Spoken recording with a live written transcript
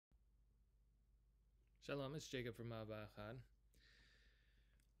Shalom, it's Jacob from Ahava, Echad.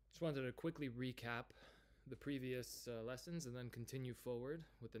 Just wanted to quickly recap the previous lessons and then continue forward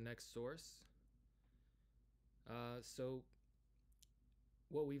with the next source. So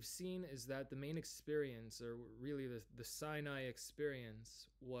what we've seen is that the main experience, or really the Sinai experience,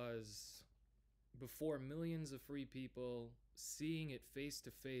 was before millions of free people seeing it face to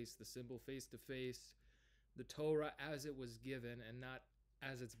face, the symbol face to face, the Torah as it was given and not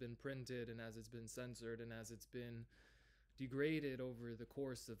as it's been printed and as it's been censored and as it's been degraded over the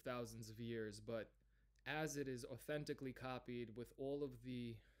course of thousands of years, but as it is authentically copied with all of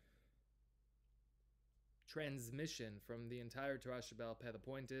the transmission from the entire Torah Sheba'al Peh. The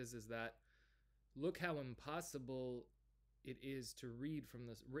point is that look how impossible it is to read from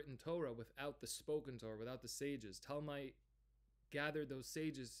the written Torah without the spoken Torah, without the sages. Talmai gathered those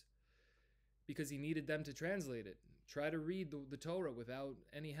sages because he needed them to translate it. Try to read the Torah without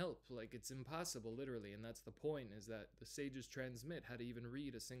any help. Like, it's impossible, literally. And that's the point, is that the sages transmit how to even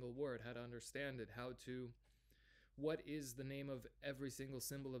read a single word, how to understand it, what is the name of every single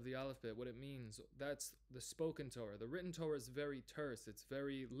symbol of the alphabet, what it means. That's the spoken Torah. The written Torah is very terse. It's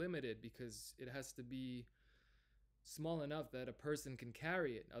very limited because it has to be small enough that a person can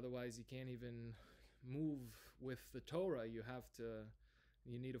carry it. Otherwise, you can't even move with the Torah. You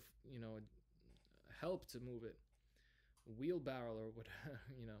need help to move it, wheelbarrow or whatever,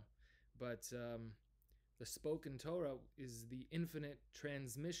 But the spoken Torah is the infinite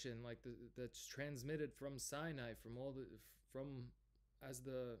transmission, like that's transmitted from Sinai, from as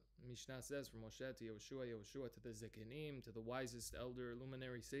the Mishnah says, from Moshe to Yehoshua to the Zekenim, to the wisest elder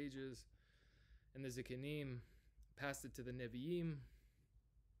luminary sages, and the Zekenim passed it to the Nevi'im.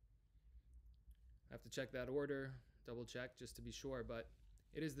 I have to check that order, double check just to be sure, but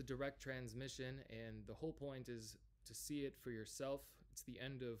it is the direct transmission, and the whole point is to see it for yourself. It's the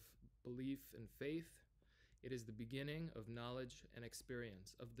end of belief and faith. It is the beginning of knowledge and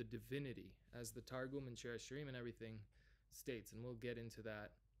experience of the divinity, as the Targum and Shir Hashirim and everything states, and we'll get into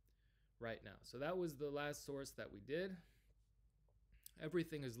that right now. So that was the last source that we did.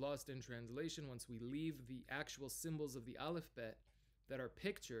 Everything is lost in translation once we leave the actual symbols of the alphabet that are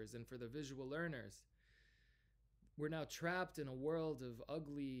pictures, and for the visual learners, we're now trapped in a world of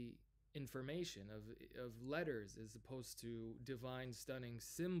ugly information, of letters, as opposed to divine, stunning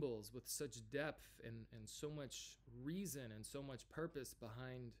symbols with such depth and so much reason and so much purpose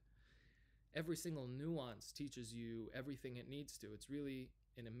behind. Every single nuance teaches you everything it needs to. It's really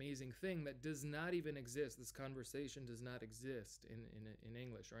an amazing thing that does not even exist. This conversation does not exist in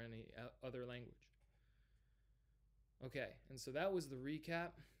English or any other language. Okay, and so that was the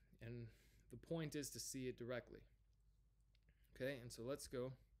recap, and the point is to see it directly. Okay, and so let's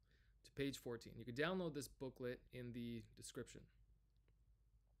go to page 14. You can download this booklet in the description.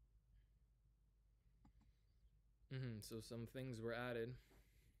 So some things were added.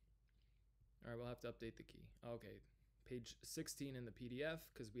 All right, we'll have to update the key. Okay, page 16 in the PDF,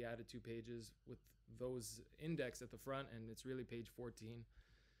 because we added 2 pages with those indexed at the front, and it's really page 14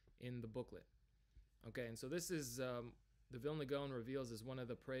 in the booklet. Okay, and so this is the Vilna Gaon reveals is one of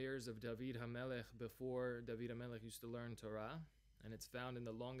the prayers of David HaMelech before David HaMelech used to learn Torah, and it's found in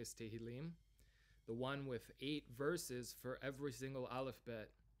the longest Tehillim, the one with 8 verses for every single alphabet.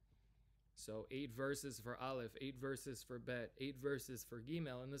 So 8 verses for Aleph, 8 verses for Bet, 8 verses for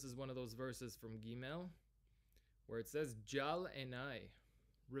Gimel, and this is one of those verses from Gimel, where it says, Jal Enai,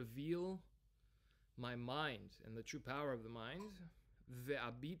 reveal my mind and the true power of the mind,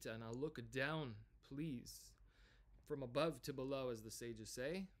 Ve'abita, and I'll look down, please, from above to below, as the sages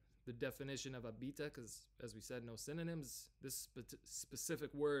say. The definition of abita, because as we said, no synonyms, this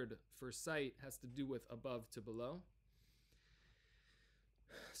specific word for sight has to do with above to below.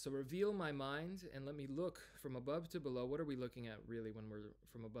 So reveal my mind and let me look from above to below. What are we looking at really when we're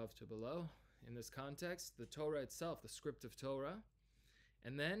from above to below? In this context, the Torah itself, the script of Torah.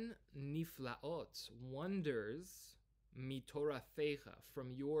 And then niflaot, wonders, mitorathecha,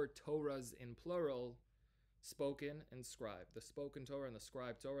 from your Torahs in plural, spoken and scribed. The spoken Torah and the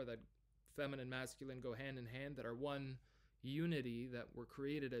scribed Torah, that feminine and masculine go hand in hand, that are one unity, that were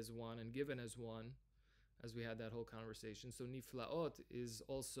created as one and given as one, as we had that whole conversation. So niflaot is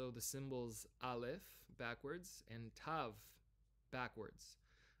also the symbols Aleph, backwards, and Tav, backwards.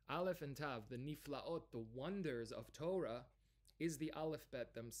 Aleph and Tav, the niflaot, the wonders of Torah, is the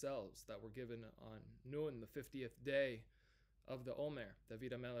alphabet themselves that were given on Nun, the 50th day of the Omer.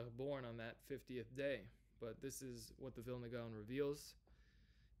 David HaMelech born on that 50th day. But this is what the Vilna Gaon reveals,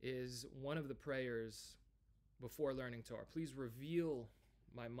 is one of the prayers before learning Torah. Please reveal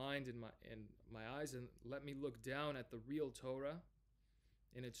my mind and my eyes, and let me look down at the real Torah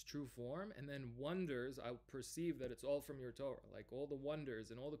in its true form, and then wonders, I perceive that it's all from your Torah. Like all the wonders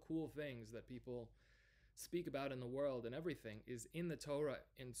and all the cool things that people speak about in the world and everything is in the Torah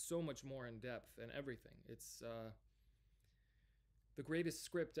and so much more in depth and everything. It's the greatest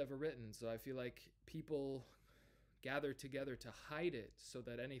script ever written. So I feel like people gather together to hide it so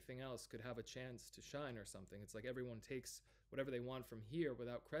that anything else could have a chance to shine or something. It's like everyone takes whatever they want from here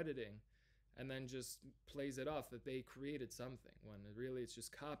without crediting and then just plays it off that they created something, when really it's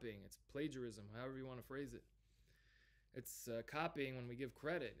just copying. It's plagiarism, however you want to phrase it. It's copying when we give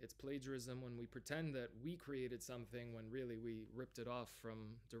credit. It's plagiarism when we pretend that we created something when really we ripped it off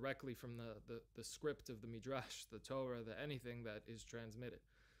directly from the script of the Midrash, the Torah, anything that is transmitted.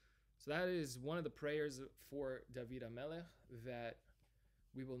 So that is one of the prayers for David HaMelech, that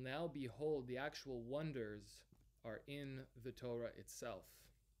we will now behold the actual wonders are in the Torah itself.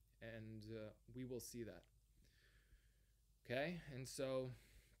 And we will see that. Okay? And so,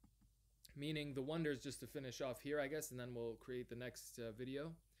 meaning the wonders, just to finish off here, I guess, and then we'll create the next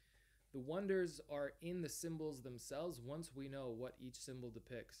video. The wonders are in the symbols themselves once we know what each symbol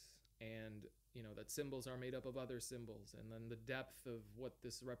depicts. And that symbols are made up of other symbols, and then the depth of what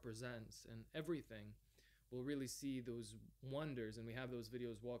this represents and everything, we'll really see those wonders, and we have those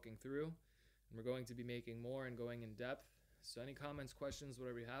videos walking through, and we're going to be making more and going in depth. So any comments, questions,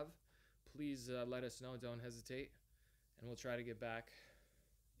 whatever you have, please let us know. Don't hesitate, and we'll try to get back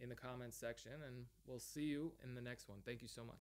in the comments section, and we'll see you in the next one. Thank you so much.